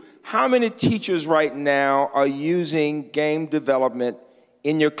you, how many teachers right now are using game development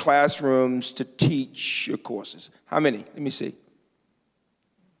in your classrooms to teach your courses? How many? Let me see.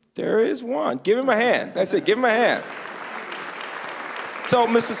 There is one. Give him a hand. That's it. Give him a hand. So,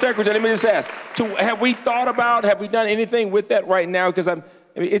 Mr. Secretary, let me just ask, have we done anything with that right now? Because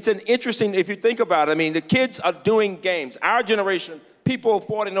it's an interesting, if you think about it, I mean, the kids are doing games. Our generation, people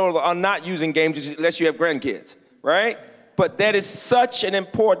 40 and older are not using games unless you have grandkids, right? But that is such an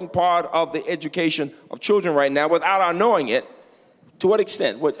important part of the education of children right now without our knowing it. To what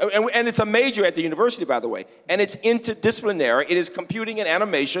extent? And it's a major at the university, by the way. And it's interdisciplinary. It is computing and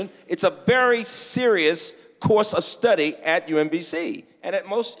animation. It's a very serious course of study at UMBC and at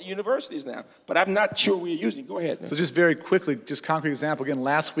most universities now. But I'm not sure we're using. Go ahead. So just very quickly, just concrete example. Again,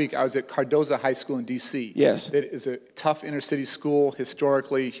 last week I was at Cardozo High School in D.C. Yes. It is a tough inner city school,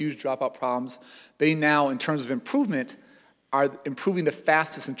 historically, huge dropout problems. They now, in terms of improvement, are improving the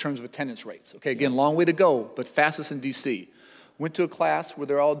fastest in terms of attendance rates. Okay, again, long way to go, but fastest in D.C. Went to a class where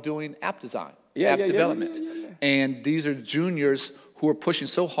they're all doing app design, app development. And these are juniors who are pushing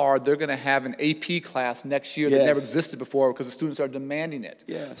so hard, they're going to have an AP class next year that never existed before because the students are demanding it.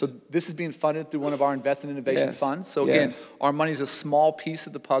 So this is being funded through one of our Invest in Innovation funds. So again, our money is a small piece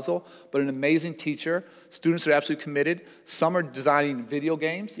of the puzzle, but an amazing teacher. Students are absolutely committed. Some are designing video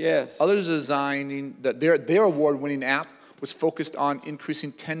games. Others are designing their award-winning app was focused on increasing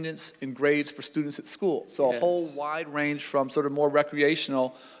attendance and grades for students at school. So a whole wide range from sort of more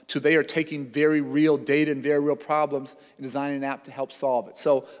recreational to they are taking very real data and very real problems and designing an app to help solve it.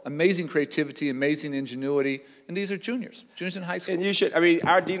 So amazing creativity, amazing ingenuity, and these are juniors in high school. And you should, I mean,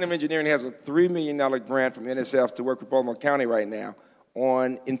 our Dean of Engineering has a $3 million grant from NSF to work with Baltimore County right now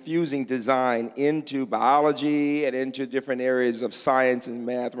on infusing design into biology and into different areas of science and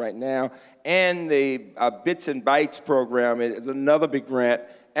math right now. And the Bits and Bytes program is another big grant.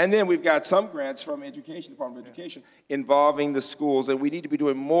 And then we've got some grants from Education, Department of Education, involving the schools, and we need to be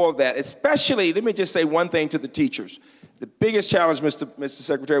doing more of that, especially, let me just say one thing to the teachers. The biggest challenge, Mr.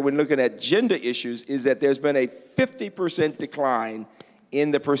 Secretary, when looking at gender issues is that there's been a 50% decline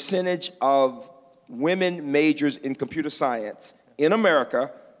in the percentage of women majors in computer science in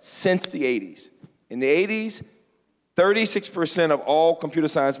America since the 80s. In the 80s, 36% of all computer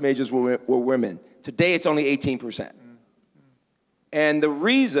science majors were women. Today, it's only 18%. And the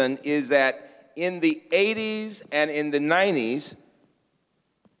reason is that in the 80s and in the 90s,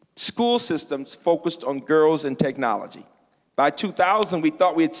 school systems focused on girls and technology. By 2000, we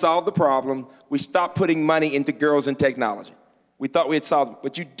thought we had solved the problem. We stopped putting money into girls and technology. We thought we had solved it.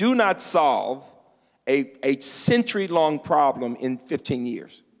 But you do not solve a century-long problem in 15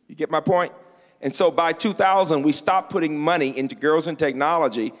 years. You get my point? And so by 2000, we stopped putting money into girls and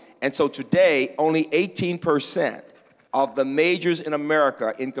technology, and so today, only 18% of the majors in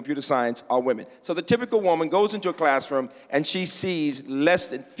America in computer science are women. So the typical woman goes into a classroom, and she sees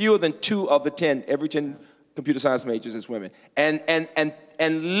fewer than 2 of the 10, every 10 computer science majors as women. And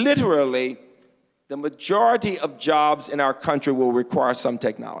literally, the majority of jobs in our country will require some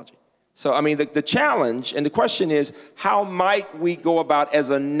technology. So, I mean, the challenge and the question is, how might we go about as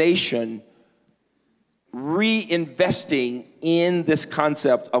a nation reinvesting in this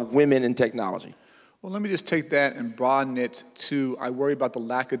concept of women in technology? Well, let me just take that and broaden it to, I worry about the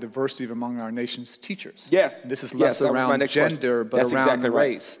lack of diversity among our nation's teachers. This is less around gender, but around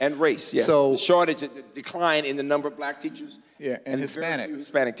race. And race, yes. So, the shortage, the decline in the number of black teachers. And Hispanic. Very few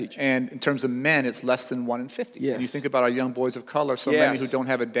Hispanic teachers. And in terms of men, it's less than 1 in 50. And you think about our young boys of color, so many who don't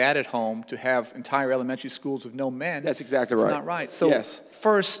have a dad at home, to have entire elementary schools with no men. That's exactly right. It's not right. So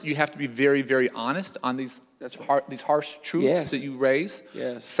first, you have to be very, very honest on these harsh truths that you raise.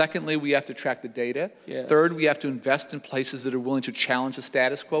 Secondly, we have to track the data. Third, we have to invest in places that are willing to challenge the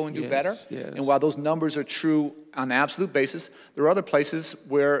status quo and do better. And while those numbers are true on an absolute basis, there are other places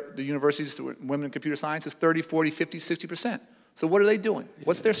where the universities, women in computer science, is 30, 40, 50, 60%. So what are they doing?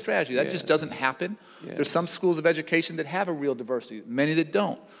 What's their strategy? That just doesn't happen. There's some schools of education that have a real diversity, many that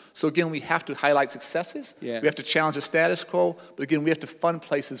don't. So again, we have to highlight successes. We have to challenge the status quo. But again, we have to fund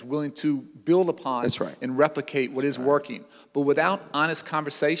places willing to build upon and replicate what is working. But without honest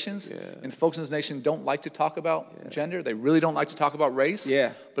conversations, and folks in this nation don't like to talk about gender, they really don't like to talk about race.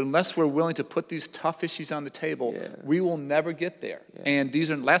 But unless we're willing to put these tough issues on the table, we will never get there. And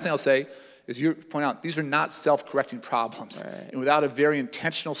these are, last thing I'll say, as you point out, these are not self-correcting problems. And without a very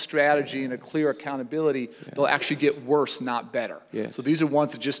intentional strategy and a clear accountability, they'll actually get worse, not better. So these are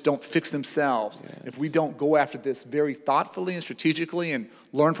ones that just don't fix themselves. If we don't go after this very thoughtfully and strategically and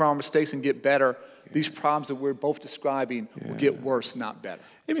learn from our mistakes and get better, these problems that we're both describing will get worse, not better.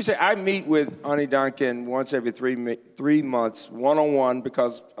 Let me say, I meet with Arne Duncan once every 3 months, one-on-one,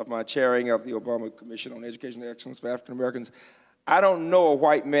 because of my chairing of the Obama Commission on Education Excellence for African Americans. I don't know a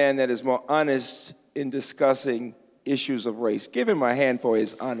white man that is more honest in discussing issues of race. Give him a hand for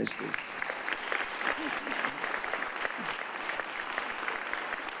his honesty.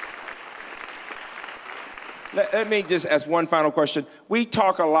 Let me just ask one final question. We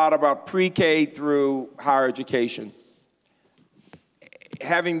talk a lot about pre-K through higher education.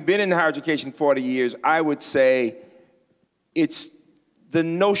 Having been in higher education 40 years, I would say it's the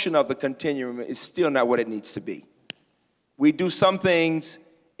notion of the continuum is still not what it needs to be. We do some things,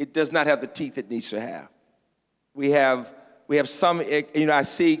 it does not have the teeth it needs to have. We have some, you know, I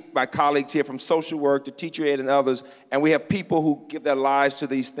see my colleagues here from social work to teacher aid and others, and we have people who give their lives to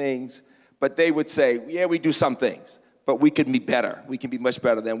these things, but they would say, yeah, we do some things, but we can be better. We can be much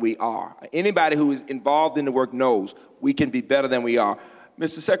better than we are. Anybody who is involved in the work knows we can be better than we are.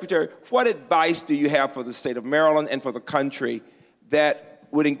 Mr. Secretary, what advice do you have for the state of Maryland and for the country that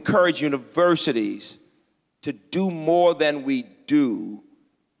would encourage universities to do more than we do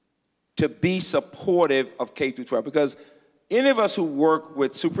to be supportive of K through 12? Because any of us who work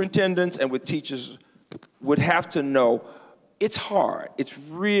with superintendents and with teachers would have to know it's hard. It's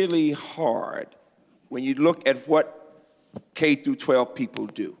really hard when you look at what K through 12 people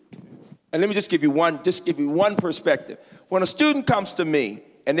do. And let me just give you one perspective. When a student comes to me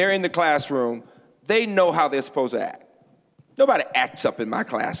and they're in the classroom, they know how they're supposed to act. Nobody acts up in my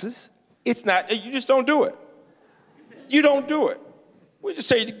classes. It's not, you just don't do it. You don't do it. We just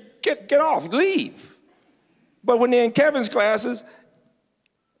say, get off, leave. But when they're in Kevin's classes,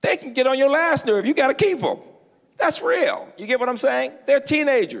 they can get on your last nerve. You got to keep them. That's real. You get what I'm saying? They're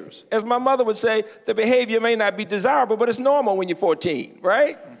teenagers. As my mother would say, the behavior may not be desirable, but it's normal when you're 14,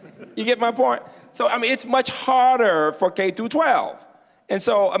 right? You get my point? So, I mean, it's much harder for K through 12. And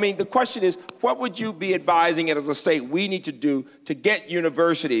so, I mean, the question is, what would you be advising as a state we need to do to get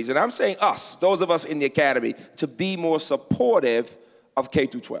universities, and I'm saying us, those of us in the academy, to be more supportive of K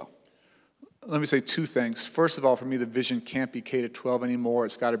through 12? Let me say two things. First of all, for me, the vision can't be K to 12 anymore.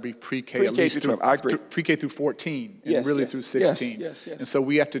 It's got to be pre-K at least through 12. I agree. Pre-K through 14 and really through 16. Yes. And so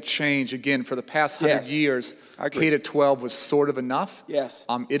we have to change again. For the past 100 years, K to 12 was sort of enough. Yes.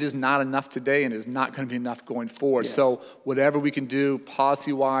 It is not enough today, and it is not going to be enough going forward. So whatever we can do,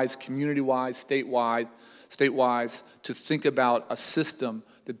 policy-wise, community-wise, state-wise, to think about a system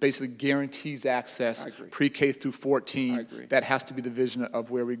that basically guarantees access pre-K through 14. That has to be the vision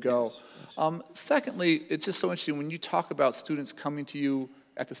of where we go. Secondly, it's just so interesting when you talk about students coming to you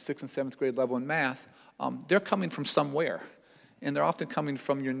at the 6th and 7th grade level in math, they're coming from somewhere. And they're often coming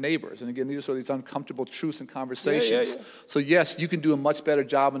from your neighbors. And again, these are sort of these uncomfortable truths and conversations. So yes, you can do a much better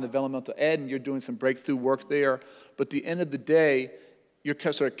job in developmental ed, and you're doing some breakthrough work there. But at the end of the day, you're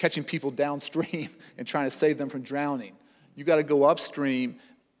sort of catching people downstream and trying to save them from drowning. You got to go upstream.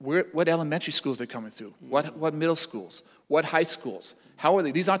 What elementary schools are they coming through? What middle schools? What high schools? How are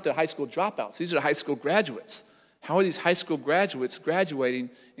they? These aren't the high school dropouts. These are the high school graduates. How are these high school graduates graduating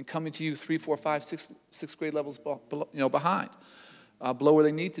and coming to you 3, 4, 5, 6 grade levels behind, below where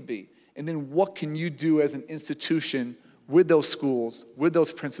they need to be? And then what can you do as an institution with those schools, with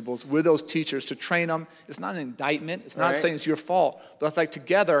those principals, with those teachers to train them? It's not an indictment. It's not saying it's your fault. But it's like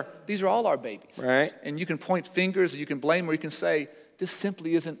together, these are all our babies. And you can point fingers, or you can blame, or you can say, this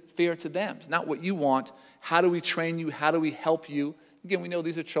simply isn't fair to them. It's not what you want. How do we train you? How do we help you? Again, we know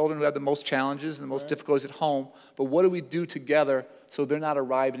these are children who have the most challenges and the most difficulties at home, but what do we do together so they're not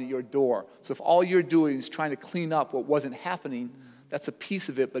arriving at your door? So if all you're doing is trying to clean up what wasn't happening, that's a piece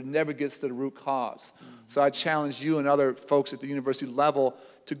of it, but it never gets to the root cause. So I challenge you and other folks at the university level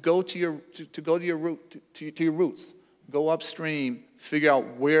to go to your roots. Go upstream, figure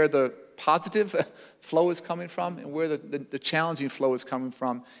out where the positive flow is coming from and where the challenging flow is coming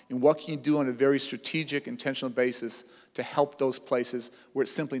from, and what can you do on a very strategic, intentional basis to help those places where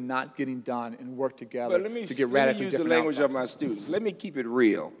it's simply not getting done, and work together to get radically different outcomes. Let me use the language of my students. Let me keep it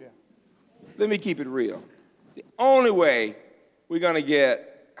real. Let me keep it real. The only way we're going to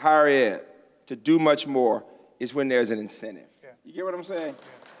get higher ed to do much more is when there's an incentive. You get what I'm saying?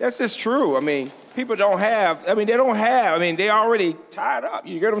 That's just true. I mean, people don't have, they're already tied up.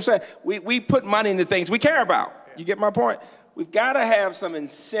 You get what I'm saying? We put money into things we care about. You get my point? We've got to have some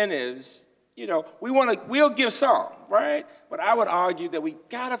incentives. You know, we'll give some, right? But I would argue that we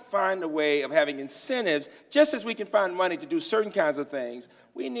got to find a way of having incentives, just as we can find money to do certain kinds of things.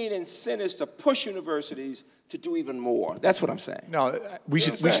 We need incentives to push universities to do even more. That's what I'm saying. No, we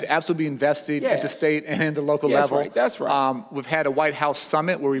should absolutely be invested at the state and the local level. That's right. We've had a White House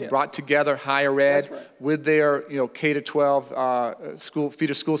summit where we brought together higher ed with their K to 12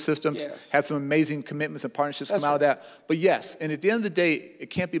 feeder school systems. Had some amazing commitments and partnerships come out of that. But yes, and at the end of the day, it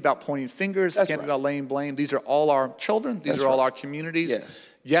can't be about pointing fingers. It can't be about laying blame. These are all our children. These are all our communities.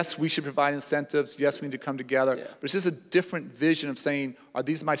 Yes, we should provide incentives. Yes, we need to come together. But it's just a different vision of saying, are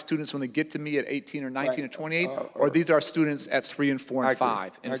these my students when they get to me at 18 or 19 or 28? Or these are students at 3 and 4 and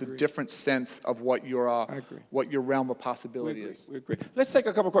 5? And it's a different sense of what your realm of possibility is. We agree. Let's take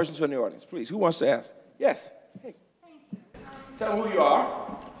a couple questions from the audience, please. Who wants to ask? Yes. Hey. Thank you. Tell them who you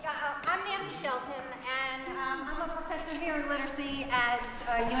are. I'm Nancy Shelton, and I'm a professor here in literacy at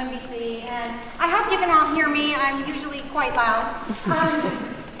UMBC, and I hope you can all hear me. I'm usually quite loud.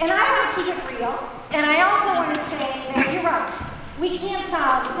 And I want to keep it real, and I also want to say that you're right. We can't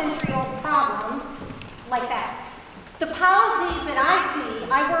solve a century-old problem like that. The policies that I see,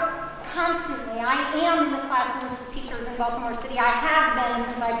 I work constantly. I am in the classrooms with teachers in Baltimore City. I have been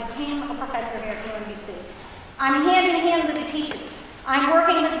since I became a professor here at UMBC. I'm hand in hand with the teachers. I'm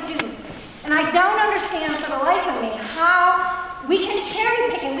working with students. And I don't understand for the life of me how we can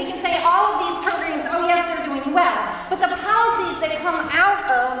cherry pick and we can say all of these programs, oh yes, they're doing well. But the policies that come out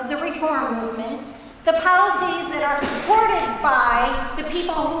of the reform movement The policies that are supported by the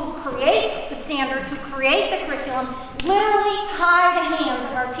people who create the standards, who create the curriculum, literally tie the hands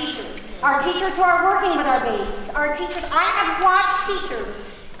of our teachers. Our teachers who are working with our babies, our teachers, I have watched teachers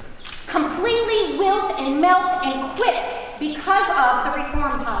completely wilt and melt and quit because of the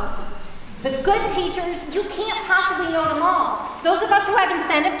reform policies. The good teachers, you can't possibly know them all. Those of us who have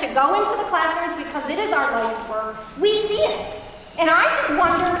incentive to go into the classrooms because it is our life's work, we see it. And I just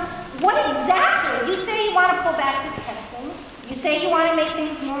wonder, what exactly, you say you want to pull back the testing, you say you want to make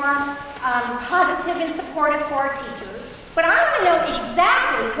things more positive and supportive for our teachers, but I want to know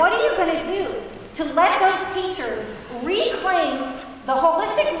exactly what are you going to do to let those teachers reclaim the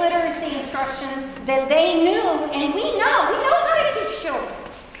holistic literacy instruction that they knew, and we know how to teach children.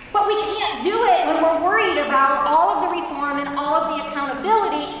 But we can't do it when we're worried about all of the reform and all of the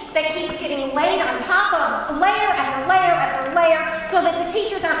accountability that keeps getting laid on top of layer after layer after layer so that the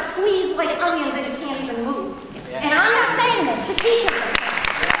teachers are squeezed like onions and you can't even move. And I'm not saying this, the teachers are saying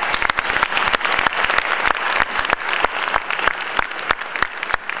this.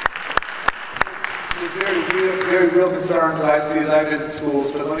 Very real concerns that I see as I visit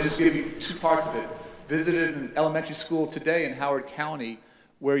schools, but let me just give you two parts of it. Visited an elementary school today in Howard County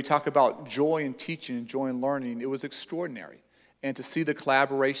where you talk about joy in teaching and joy in learning. It was extraordinary. And to see the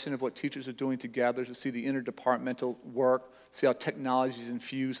collaboration of what teachers are doing together, to see the interdepartmental work, see how technology is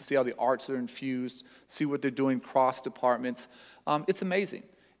infused, to see how the arts are infused, see what they're doing cross departments, it's amazing.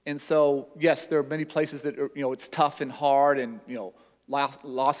 And so, yes, there are many places that are, it's tough and hard and,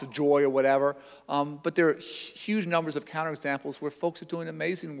 loss of joy or whatever, but there are huge numbers of counterexamples where folks are doing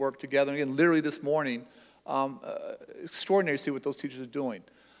amazing work together. And again, literally this morning, extraordinary to see what those teachers are doing.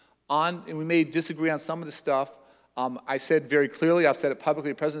 And we may disagree on some of the stuff. I said very clearly, I've said it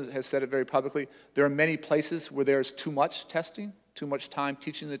publicly, the President has said it very publicly, there are many places where there's too much testing, too much time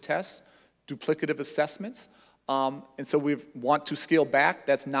teaching the tests, duplicative assessments, and so we want to scale back.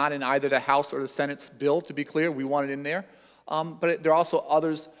 That's not in either the House or the Senate's bill, to be clear. We want it in there. But there are also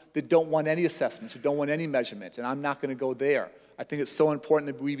others that don't want any assessments, who don't want any measurement, and I'm not going to go there. I think it's so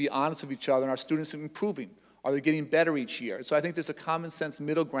important that we be honest with each other and our students are improving. Are they getting better each year? So I think there's a common sense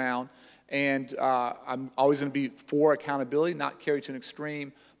middle ground, and I'm always going to be for accountability, not carried to an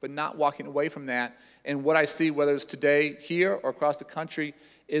extreme, but not walking away from that. And what I see, whether it's today here or across the country,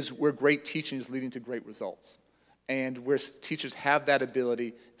 is where great teaching is leading to great results. And where teachers have that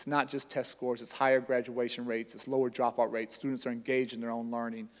ability, it's not just test scores, it's higher graduation rates, it's lower dropout rates, students are engaged in their own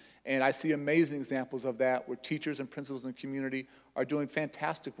learning. And I see amazing examples of that where teachers and principals in the community are doing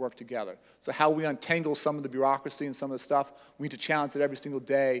fantastic work together. So how we untangle some of the bureaucracy and some of the stuff, we need to challenge it every single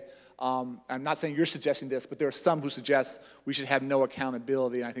day. I'm not saying you're suggesting this, but there are some who suggest we should have no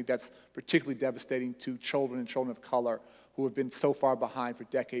accountability, and I think that's particularly devastating to children and children of color who have been so far behind for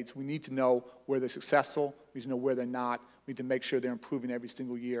decades. We need to know where they're successful, we need to know where they're not, we need to make sure they're improving every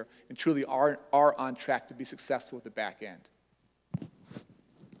single year, and truly are on track to be successful at the back end.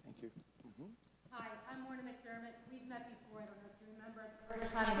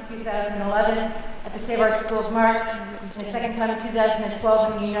 First time in 2011 at the Save Our Schools March, and the second time in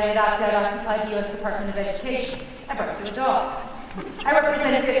 2012 when the United Opt-out occupied the U.S. Department of Education. I brought you a dog. I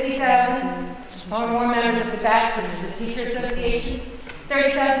represented 50,000 or more members of the BAC, which is the Teacher Association,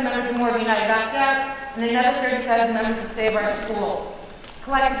 30,000 members or more of United Opt-out, and another 30,000 members of Save Our Schools.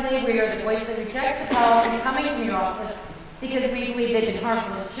 Collectively, we are the voice that rejects the policies coming from your office because we believe they've been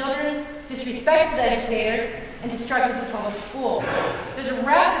harmful to children, disrespectful to educators, and destructive to public schools. There's a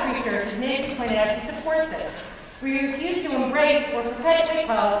raft of research, as Nancy pointed out, to support this. We refuse to embrace or perpetuate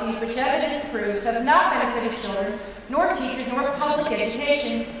policies which evidence proves have not benefited children, nor teachers, nor public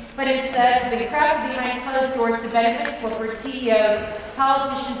education, but instead have been crafted behind closed doors to benefit corporate CEOs,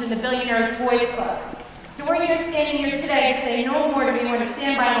 politicians, and the Billionaires Boys Club. So we're here standing here today to say no more to be going to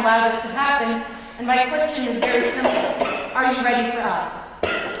stand by and allow this to happen, and my question is very simple. Are you ready for us?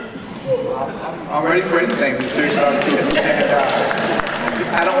 I'm ready for anything, seriously.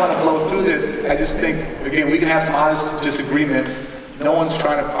 I don't want to blow through this. I just think, again, we can have some honest disagreements. No one's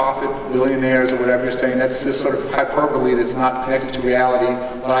trying to profit billionaires or whatever you're saying. That's just sort of hyperbole that's not connected to reality.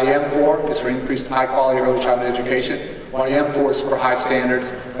 What I am for is for increased high-quality early childhood education. What I am for is for high standards.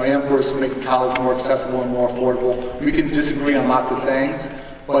 What I am for is making college more accessible and more affordable. We can disagree on lots of things,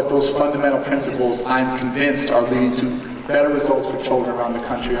 but those fundamental principles, I'm convinced, are leading to better results for children around the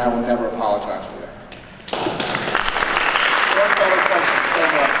country, and I will never apologize for that.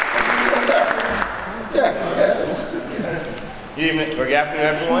 Good evening, or good afternoon,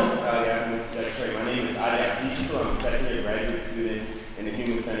 everyone. Mr. Secretary, my name is Arne Duncan. I'm a second-year graduate student in the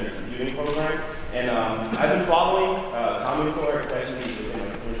Human-Centered Computing Program, and I've been following Common Core, especially within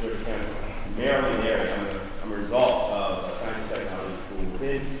my first-year Maryland area. I'm a result of a science and technology school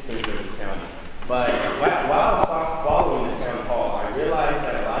within Prince George's County. But while I was following the town hall, I realized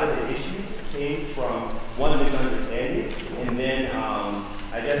that a lot of the issues came from one misunderstanding, and then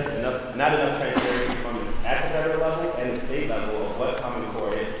I guess not enough transparency at the federal level and the state level of what Common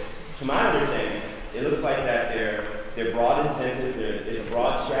Core is. To my understanding, it looks like that they're broad incentives, it's a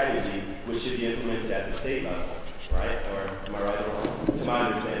broad strategy which should be implemented at the state level, right? Or am I right or wrong? To my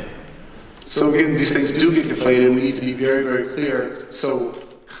understanding. So again, these things do get conflated. We need to be very, very clear. So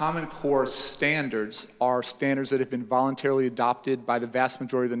Common Core standards are standards that have been voluntarily adopted by the vast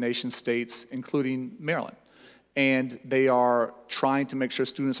majority of the nation's states, including Maryland. And they are trying to make sure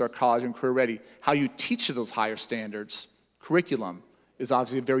students are college and career ready. How you teach to those higher standards, curriculum, is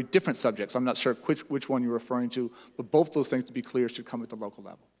obviously a very different subject. So I'm not sure which one you're referring to, but both those things, to be clear, should come at the local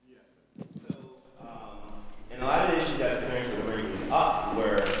level. Yeah. So, and a lot of the issues that the parents were bringing up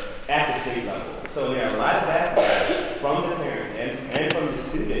were at the state level. So there are a lot of backlash from the parents and from the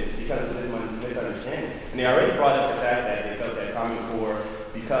students because of this misunderstanding. And they already brought up the fact that they felt that Common Core,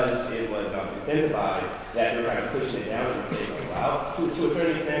 because it was incentivized, that they were kind of pushing it down and saying, like, wow, to a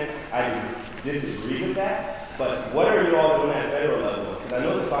certain extent, I disagree with that. But what are you all doing at the federal level? Because I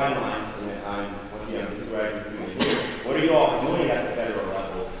know it's a fine line, and I'm just a graduate student here. What are you all doing at the federal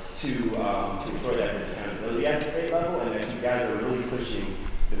level to ensure that there's accountability at the state level, and that you guys are really pushing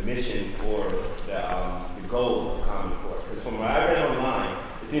the mission or the goal of Common Core? Because from what I read online,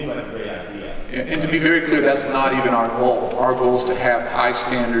 it seems like a great idea. And to be very clear, that's not even our goal. Our goal is to have high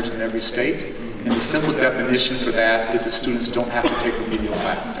standards in every state. And the simple definition for that is that students don't have to take remedial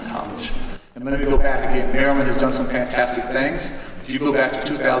classes in college. And let me go back again. Maryland has done some fantastic things. If you go back to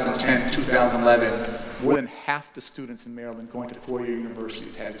 2010, 2011, more than half the students in Maryland going to four-year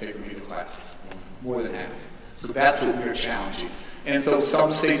universities had to take remedial classes. More than half. So that's what we're challenging. And so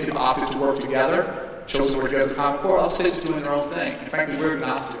some states have opted to work together, chose to work together with Common Core. Other states are doing their own thing. And frankly, we're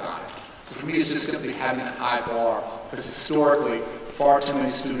agnostic on it. So for me, it's just simply having a high bar, because historically, far too many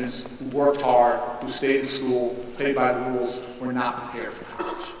students who worked hard, who stayed in school, played by the rules, were not prepared for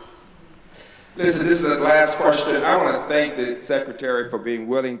college. Listen, this is the last question. I want to thank the Secretary for being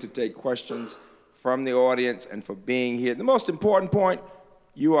willing to take questions from the audience and for being here. The most important point,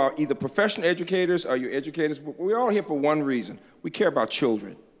 you are either professional educators or you're educators, but we're all here for one reason. We care about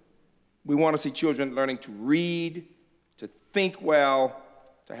children. We want to see children learning to read, to think well,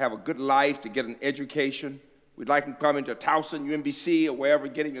 to have a good life, to get an education. We'd like them to come into Towson, UMBC, or wherever,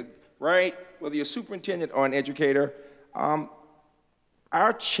 getting a, right? Whether you're a superintendent or an educator.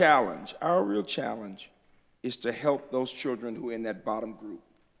 Our challenge, our real challenge, is to help those children who are in that bottom group.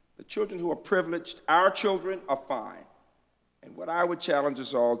 The children who are privileged, our children are fine. And what I would challenge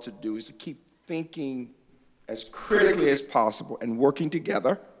us all to do is to keep thinking as critically as possible and working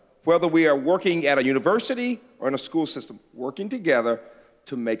together, whether we are working at a university or in a school system, working together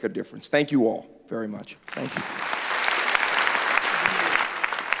to make a difference. Thank you all very much. Thank you.